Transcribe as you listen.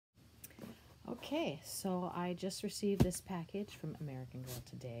Okay, so I just received this package from American Girl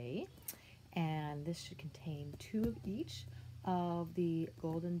today, and this should contain 2 of each of the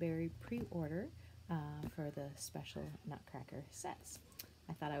Golden Berry pre-order for the special Nutcracker sets.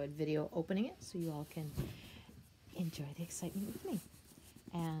 I thought I would video opening it so you all can enjoy the excitement with me.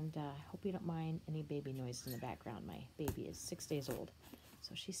 And I hope you don't mind any baby noises in the background. My baby is 6 days old,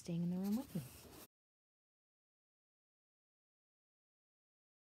 so she's staying in the room with me.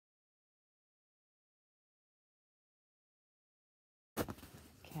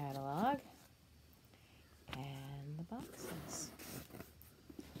 Catalog and the boxes.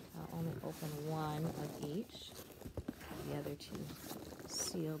 I'll only open one of each. The other 2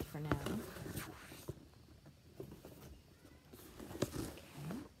 sealed for now.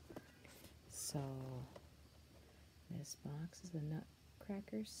 Okay. So this box is the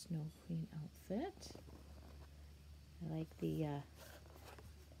Nutcracker Snow Queen outfit. I like the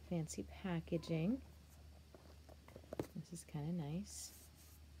fancy packaging. This is kind of nice.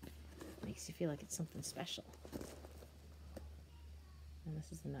 Makes you feel like it's something special. And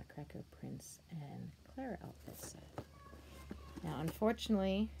this is the Nutcracker Prince and Clara outfit set. Now,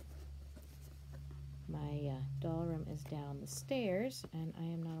 unfortunately, my doll room is down the stairs, and I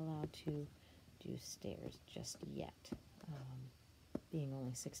am not allowed to do stairs just yet, being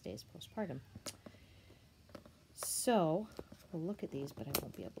only 6 days postpartum. So, we'll look at these, but I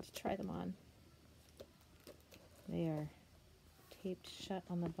won't be able to try them on. They are taped shut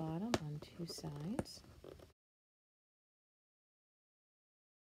on the bottom on 2 sides.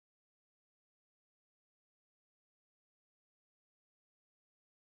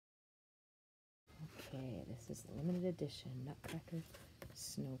 Okay, this is the limited edition Nutcracker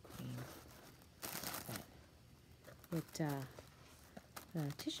Snow Queen.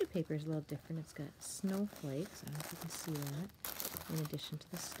 The tissue paper is a little different. It's got snowflakes. I don't know if you can see that. In addition to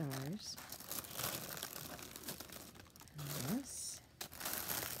the stars. And this.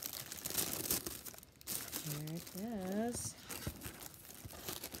 There it is.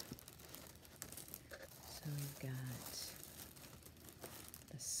 So we've got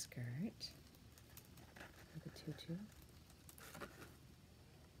the skirt for the tutu.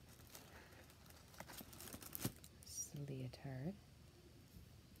 This is the leotard.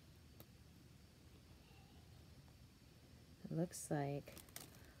 It looks like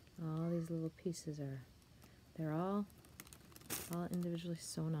all these little pieces they're all individually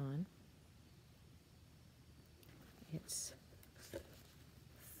sewn on. It's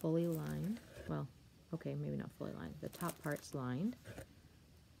fully lined. Well, okay, maybe not fully lined. The top part's lined.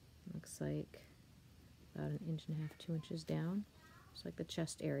 Looks like about 1.5 inches, 2 inches down. It's like the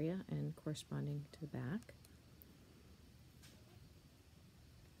chest area and corresponding to the back.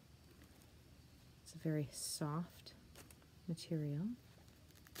 It's a very soft material.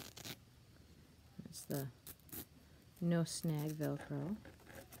 It's the no snag Velcro.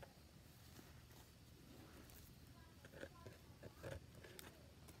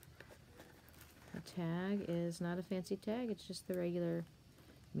 The tag is not a fancy tag, it's just the regular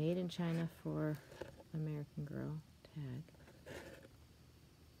made in China for American Girl tag.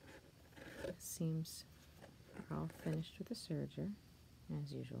 The seams are all finished with a serger,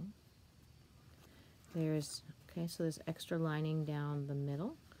 as usual. So there's extra lining down the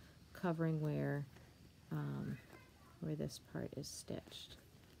middle, covering where this part is stitched.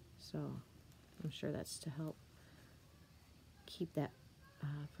 So I'm sure that's to help keep that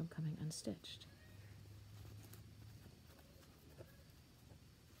from coming unstitched.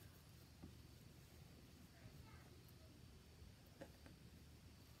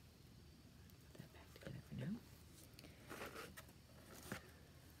 Put that back together for now.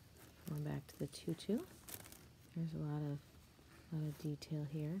 Going back to the tutu. There's a lot of detail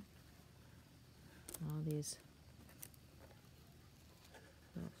here. All these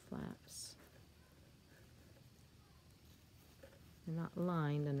little flaps. They're not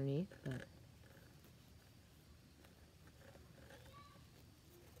lined underneath, but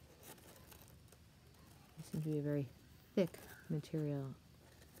they seem to be a very thick material.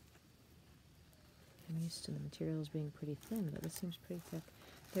 I'm used to the materials being pretty thin, but this seems pretty thick.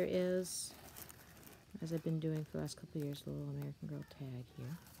 There is, as I've been doing for the last couple of years, a little American Girl tag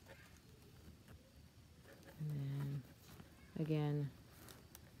here. And then, again,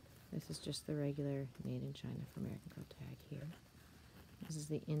 this is just the regular made in China for American Girl tag here. This is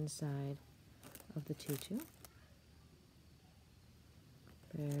the inside of the tutu.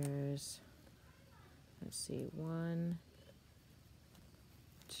 There's, let's see, 1,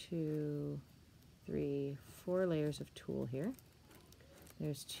 2, 3, 4 layers of tulle here.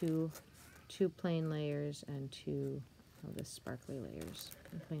 There's two plain layers and 2 of the sparkly layers.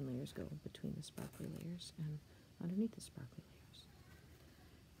 The plain layers go between the sparkly layers and underneath the sparkly layers.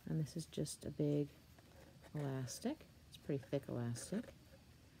 And this is just a big elastic. It's pretty thick elastic,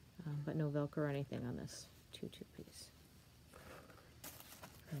 but no Velcro or anything on this tutu piece.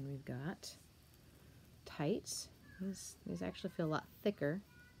 And we've got tights. These actually feel a lot thicker.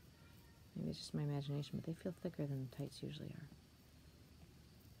 Maybe it's just my imagination, but they feel thicker than tights usually are.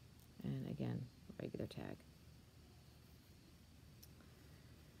 And again, regular tag.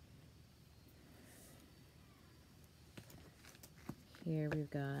 Here we've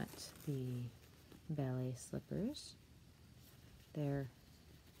got the ballet slippers. They're,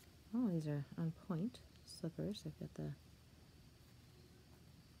 oh, these are on point slippers. They've got the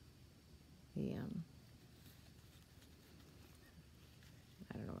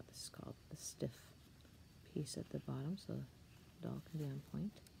I don't know what this is called, the stiff piece at the bottom, so the doll can be on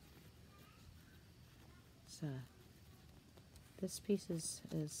point. So this piece feels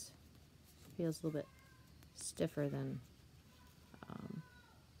a little bit stiffer than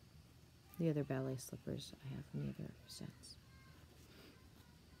the other ballet slippers I have from the other sets.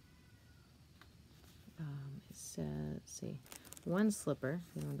 It says, let's see, one slipper,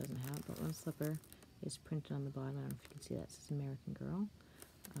 the other one doesn't have it, but one slipper is printed on the bottom. I don't know if you can see that. It says American Girl,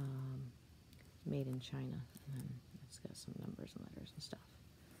 made in China, and then it's got some numbers and letters and stuff.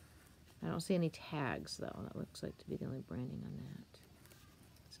 I don't see any tags though. That looks like to be the only branding on that.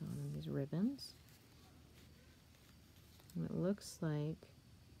 So then these ribbons, and it looks like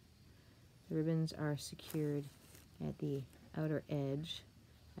the ribbons are secured at the outer edge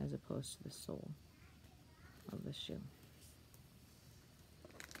as opposed to the sole of the shoe.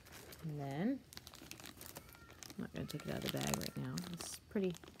 And then, I'm not going to take it out of the bag right now. It's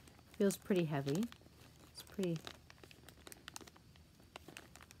pretty, feels pretty heavy. It's pretty,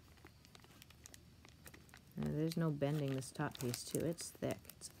 there's no bending this top piece too. It's thick.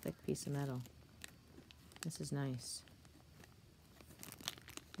 It's a thick piece of metal. This is nice.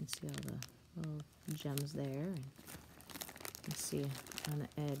 You can see all the little gems there. And you can see on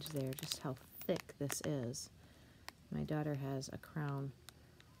the edge there just how thick this is. My daughter has a crown,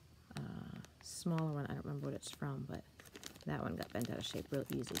 smaller one. I don't remember what it's from, but that one got bent out of shape real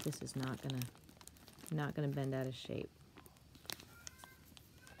easy. This is not gonna bend out of shape.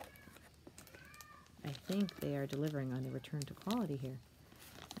 I think they are delivering on the return to quality here.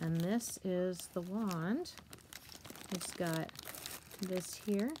 And this is the wand. It's got this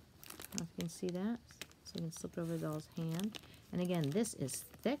here. I don't know if you can see that. So you can slip it over the doll's hand. And again, this is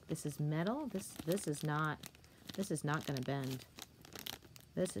thick. This is metal. This is not going to bend.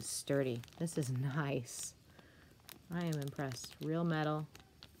 This is sturdy. This is nice. I am impressed. Real metal,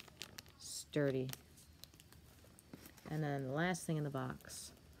 sturdy. And then the last thing in the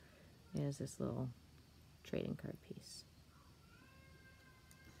box is this little trading card piece.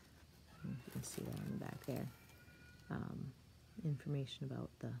 You can see that on the back there. Information about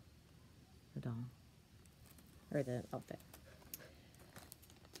the doll, or the outfit.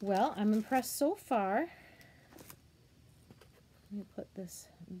 Well, I'm impressed so far. Let me put this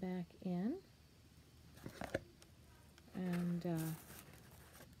back in. And then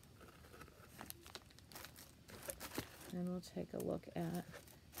we'll take a look at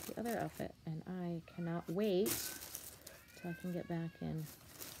the other outfit. And I cannot wait till I can get back in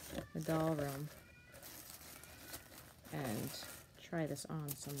the doll room and try this on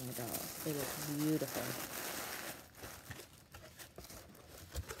some of my dolls. It is beautiful.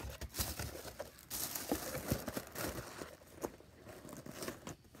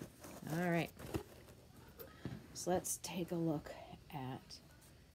 All right, so let's take a look